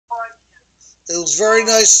It was very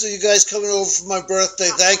nice of you guys coming over for my birthday.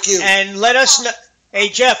 Thank you. And let us know. Hey,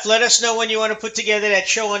 Jeff, let us know when you want to put together that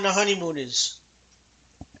show on the Honeymooners.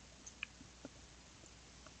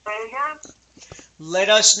 Say again? Let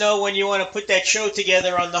us know when you want to put that show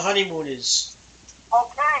together on the Honeymooners.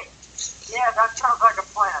 Okay. Yeah, that sounds like a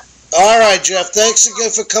plan. All right, Jeff. Thanks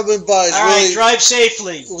again for coming by. All right, drive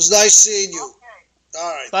safely. It was nice seeing you. Okay.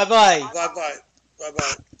 All right. Bye-bye. Bye-bye.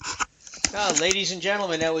 Bye-bye. Well, ladies and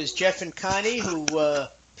gentlemen, that was Jeff and Connie who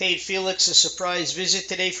paid Felix a surprise visit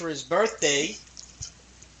today for his birthday.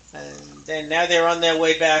 And then now they're on their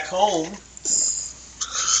way back home.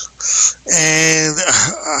 And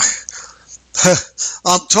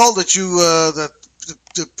I'm told that that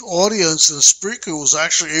the audience and the speaker was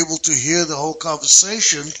actually able to hear the whole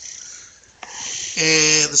conversation.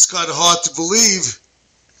 And it's kind of hard to believe.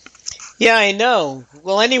 Yeah, I know.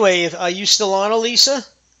 Well, anyway, are you still on, Elisa?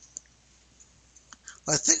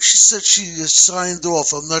 I think she said she signed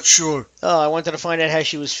off. I'm not sure. Oh, I wanted to find out how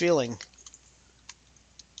she was feeling.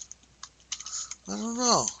 I don't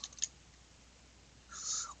know.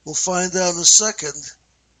 We'll find out in a second.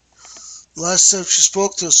 Last time she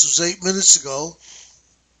spoke to us was 8 minutes ago.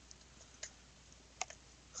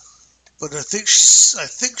 But I think she's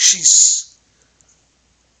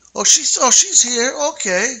she's here.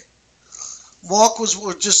 Okay. Mark was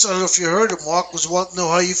just, I don't know if you heard him, Mark was wanting to know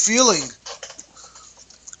how you're feeling.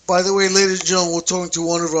 By the way, ladies and gentlemen, we're talking to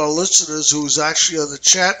one of our listeners who's actually on the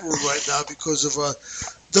chat room right now because of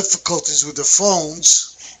difficulties with the phones.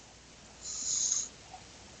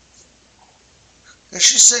 And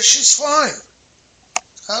she says she's fine.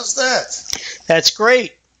 How's that? That's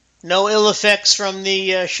great. No ill effects from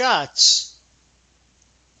the shots.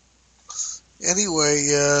 Anyway,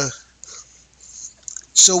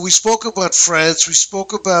 so we spoke about France. We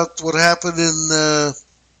spoke about what happened in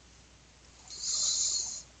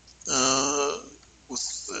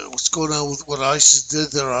what's going on with what ISIS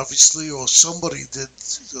did there, obviously, or somebody did.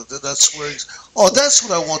 That's where. That's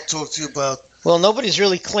what I want to talk to you about. Well, nobody's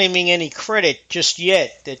really claiming any credit just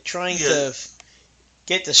yet. They're trying to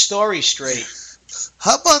get the story straight.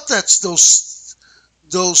 How about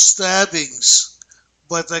those stabbings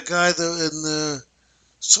by that guy in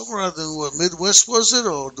somewhere in the Midwest, was it,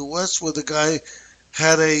 or the West, where the guy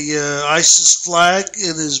had a ISIS flag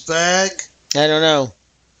in his bag? I don't know.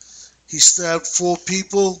 He stabbed 4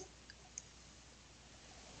 people,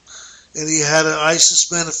 and he had an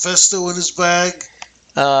ISIS manifesto in his bag.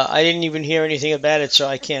 I didn't even hear anything about it, so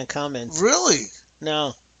I can't comment. Really?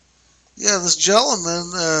 No. Yeah, this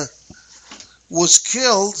gentleman was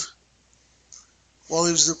killed while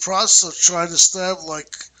he was in the process of trying to stab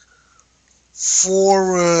like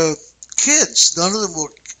 4 kids. None of them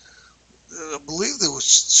were, I believe they were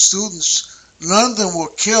students. None of them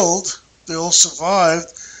were killed. They all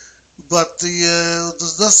survived. But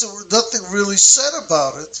there's nothing really said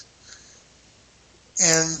about it.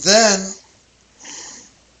 And then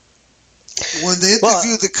when they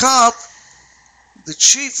interviewed the cop, the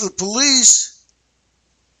chief of the police,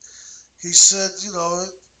 he said,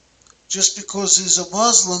 just because he's a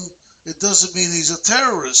Muslim, it doesn't mean he's a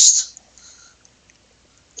terrorist.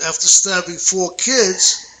 After stabbing 4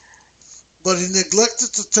 kids, but he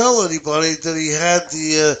neglected to tell anybody that he had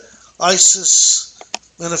the ISIS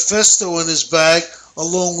manifesto in his bag,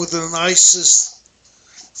 along with an ISIS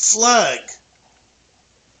flag.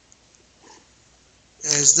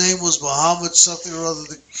 And his name was Muhammad something or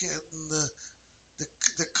other.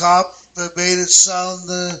 The cop made it sound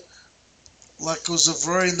like it was a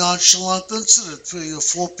very nonchalant incident.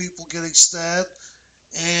 4 people getting stabbed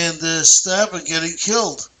and the stabber getting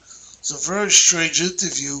killed. It's a very strange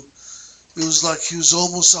interview. It was like he was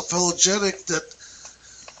almost apologetic that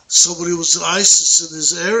somebody was in ISIS in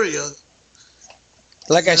his area.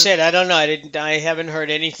 Like I said, I don't know. I haven't heard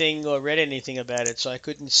anything or read anything about it, so I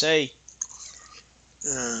couldn't say.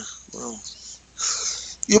 Well,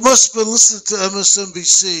 you must have been listening to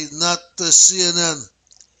MSNBC, not CNN.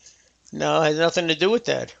 No, it has nothing to do with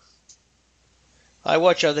that. I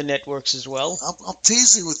watch other networks as well. I'm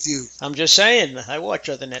teasing with you. I'm just saying, I watch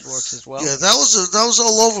other networks as well. Yeah, that was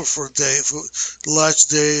all over for a day, for the last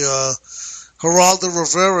day. Geraldo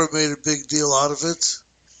Rivera made a big deal out of it.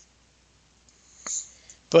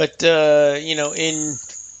 But, in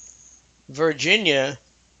Virginia,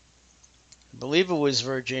 I believe it was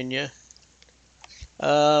Virginia,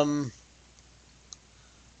 3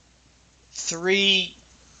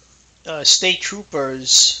 state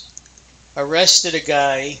troopers arrested a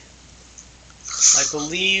guy, I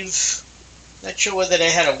believe, not sure whether they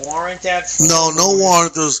had a warrant out for him. No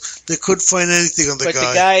warrant. They couldn't find anything on the guy. But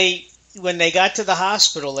the guy when they got to the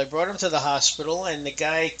hospital, they brought him to the hospital, and the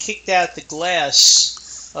guy kicked out the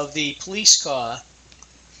glass of the police car.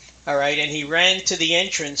 All right, and he ran to the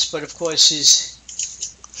entrance, but of course his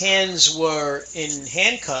hands were in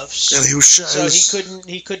handcuffs, And he was shot. so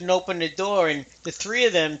he couldn't open the door. And the three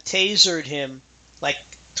of them tasered him like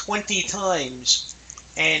 20 times,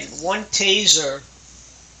 and one taser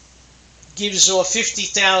gives off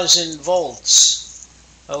 50,000 volts.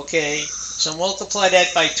 Okay, so multiply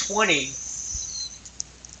that by 20.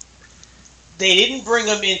 They didn't bring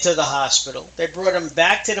him into the hospital. They brought him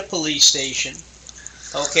back to the police station.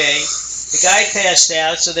 Okay, the guy passed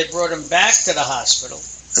out, so they brought him back to the hospital.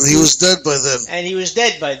 And he was dead by then. And he was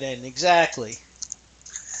dead by then, exactly.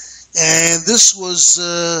 And this was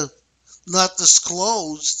not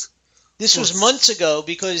disclosed. This was months ago,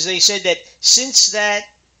 because they said that since that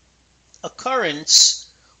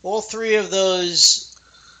occurrence, all three of those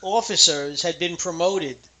officers had been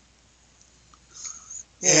promoted.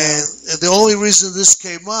 And the only reason this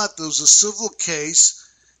came out, there was a civil case,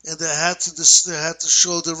 and they had to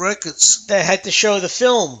show the records. They had to show the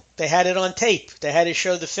film. They had it on tape. They had to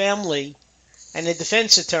show the family and the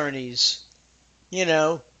defense attorneys. You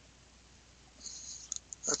know.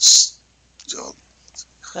 That's.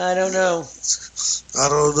 I don't know. I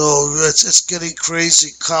don't know. It's getting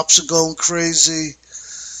crazy. Cops are going crazy.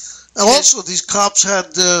 And also, these cops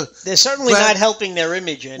had. They're certainly not helping their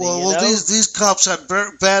image any. Well, these cops had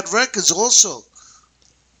bad records also.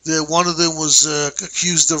 One of them was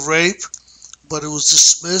accused of rape, but it was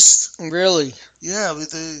dismissed. Really? Yeah, I mean,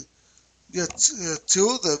 two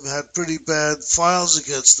of them had pretty bad files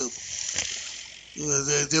against them.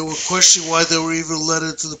 They were questioning why they were even let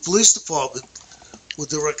into the police department with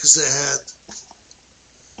the records they had.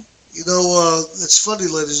 You know, it's funny,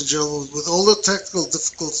 ladies and gentlemen, with all the technical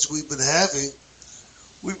difficulties we've been having,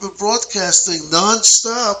 we've been broadcasting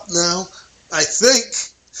non-stop now, I think,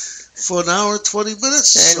 for an hour and 20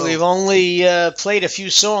 minutes. And we've only played a few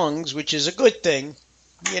songs, which is a good thing,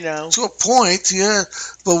 you know. To a point, yeah.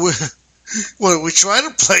 But we try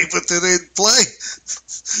to play, but they didn't play.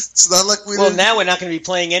 It's not like we didn't. Now we're not going to be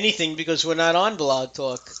playing anything because we're not on Blog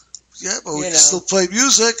Talk. Yeah, but we can still play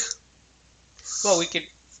music. Well, we could.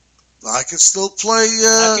 I can still play.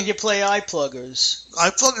 How can you play iPluggers?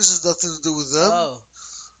 iPluggers has nothing to do with them. Oh.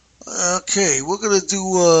 Okay, we're gonna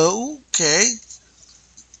do. Okay.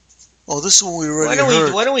 Oh, this one we already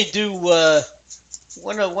heard. Why don't we do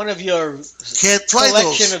one of your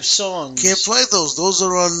collection of songs? Can't play those. Those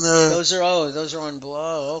are on. Those are on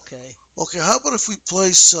Blow. Okay. Okay, how about if we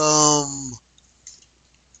play some?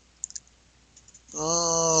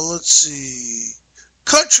 Let's see,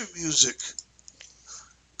 country music.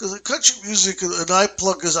 Because country music and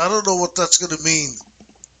iPluggers, I don't know what that's going to mean.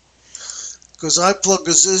 Because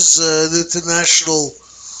iPluggers is an international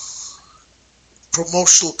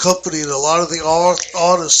promotional company, and a lot of the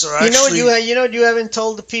artists are actually. You know what you haven't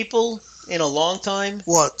told the people in a long time?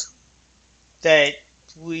 What? That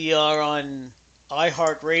we are on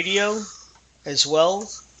iHeartRadio as well.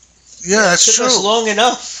 Yeah, that's true. It took us long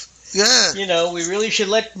enough. Yeah. You know, we really should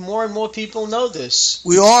let more and more people know this.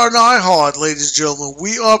 We are on iHeart, ladies and gentlemen.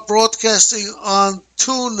 We are broadcasting on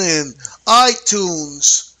TuneIn,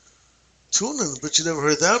 iTunes. TuneIn, but you never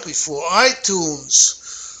heard that before. iTunes.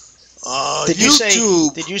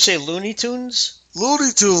 YouTube. Did you say Looney Tunes?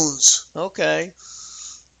 Looney Tunes. Okay.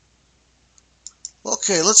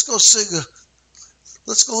 Okay, let's go sing.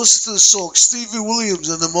 Let's go listen to the song Stevie Williams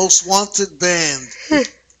and the Most Wanted Band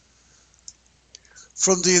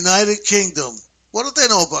from the United Kingdom. What do they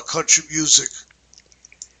know about country music?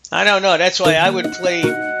 I don't know. That's why I would play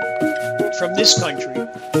from this country.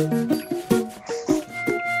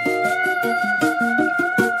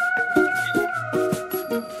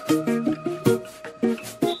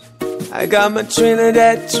 I got my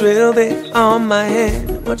Trinidad Trilby on my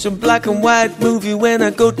head. Watch a black and white movie when I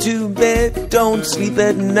go to bed. Don't sleep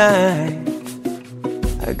at night.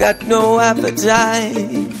 I got no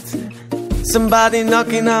appetite. Somebody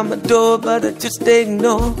knocking on my door, but I just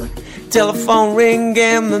ignore. Telephone ring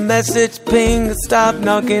and the message ping. Stop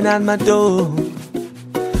knocking on my door.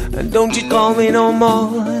 And don't you call me no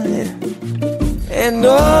more. And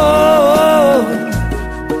oh,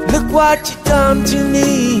 look what you done to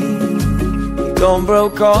me. Gone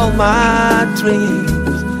broke all my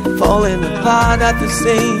dreams, falling apart at the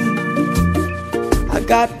seam. I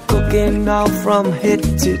got cooking all from head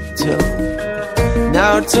to toe.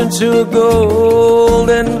 Now it turned to a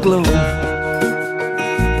golden glow.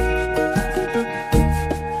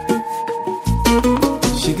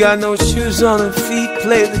 She got no shoes on her feet,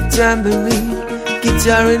 play the tambourine,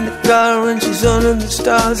 guitar in the car, and she's under the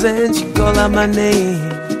stars, and she call out my name.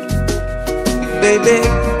 baby,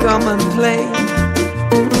 come and play.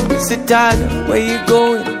 Sit tight, where you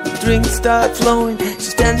going? Drinks start flowing.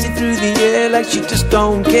 She's dancing through the air like she just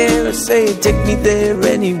don't care. I say, take me there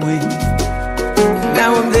anyway.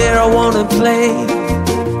 Now I'm there, I wanna play.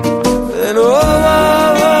 And oh,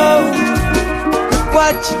 oh, oh, look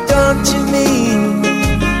what you done to me.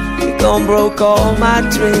 You gone broke all my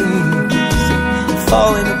dreams,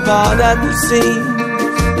 falling apart at the seams.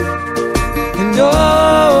 And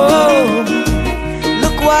oh,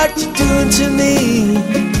 look what you're doing to me.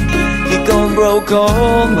 You gone broke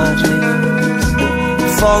all my dreams,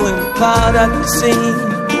 falling apart at the seams.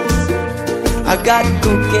 I got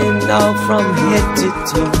cocaine now from head to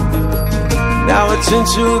toe. Now it's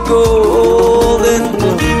into a golden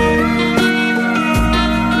glow.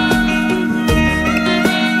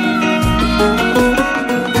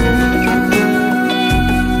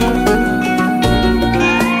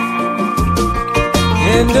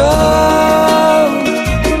 And oh,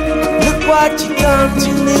 look what you done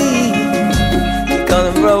to me. You gone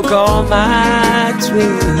and broke all my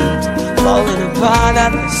dreams, falling apart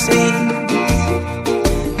at the seams.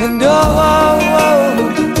 And oh, oh, oh,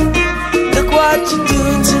 look what you're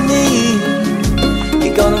doing to me.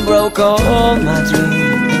 You're gonna broke all my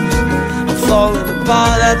dreams, I'm falling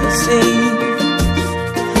apart at the seams.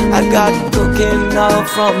 I got cocaine now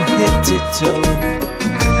from head to toe.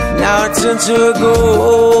 Now it's into a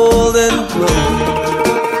golden glow.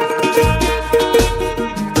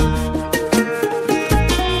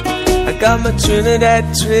 I got my Trinidad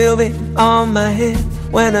trilby on my head.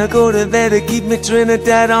 When I go to bed, I keep my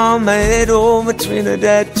Trinidad on my head. Oh, my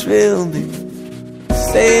Trinidad trilby.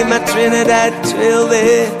 Say my Trinidad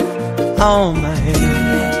trilby on my head.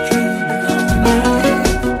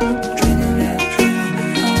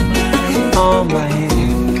 On my head.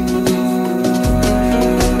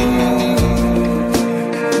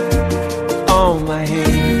 On my head.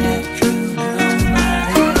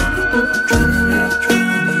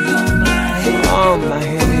 On my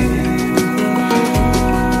head.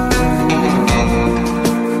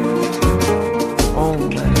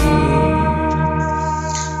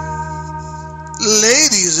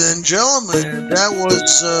 Ladies and gentlemen, that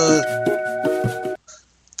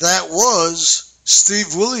was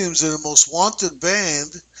Steve Williams and the Most Wanted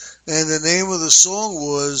Band, and the name of the song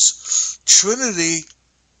was Trinity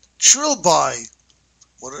Trilby,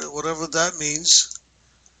 whatever that means.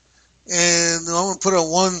 And I'm going to put on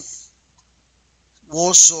one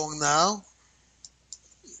more song now.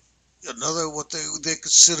 Another what they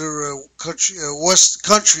consider a country, west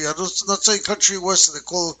country. I'm not saying country western. They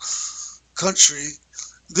call it country.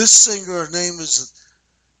 This singer, her name is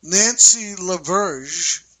Nancy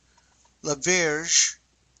LaBerge.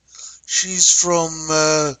 She's from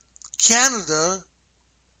Canada,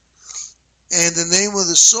 and the name of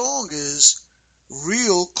the song is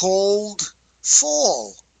Real Cold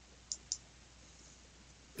Fall.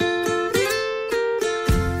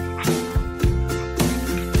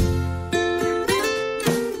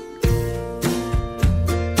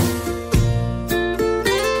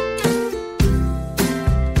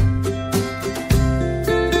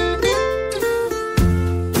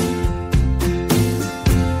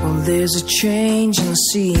 There's a change in the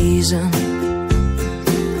season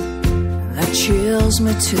that chills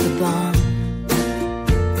me to the bone.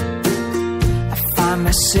 I find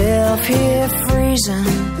myself here freezing,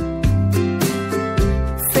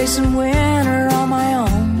 facing winter on my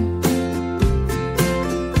own.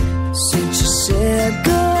 Since you said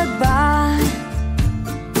goodbye,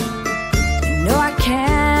 you know I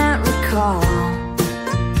can't recall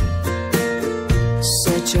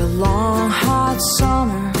such a long hot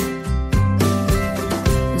summer,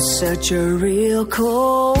 such a real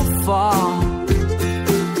cold fall.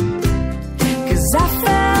 'Cause I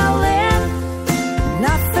fell in and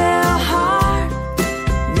I fell hard.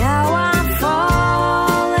 Now I'm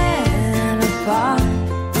falling apart.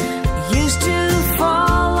 I used to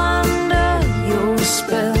fall under your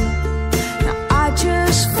spell. Now I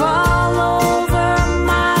just fall over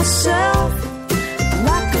myself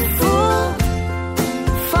like a fool,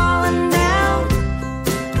 falling down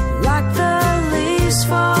like the leaves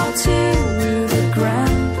fall to the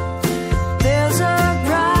ground. There's a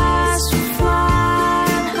price for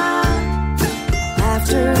flying high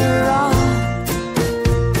after all,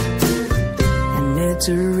 and it's a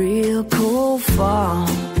real cold fall.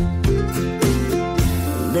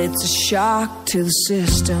 It's a shock to the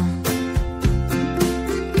system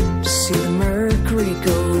to see the mercury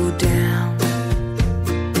go down.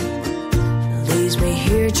 Leaves me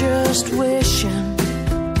here just with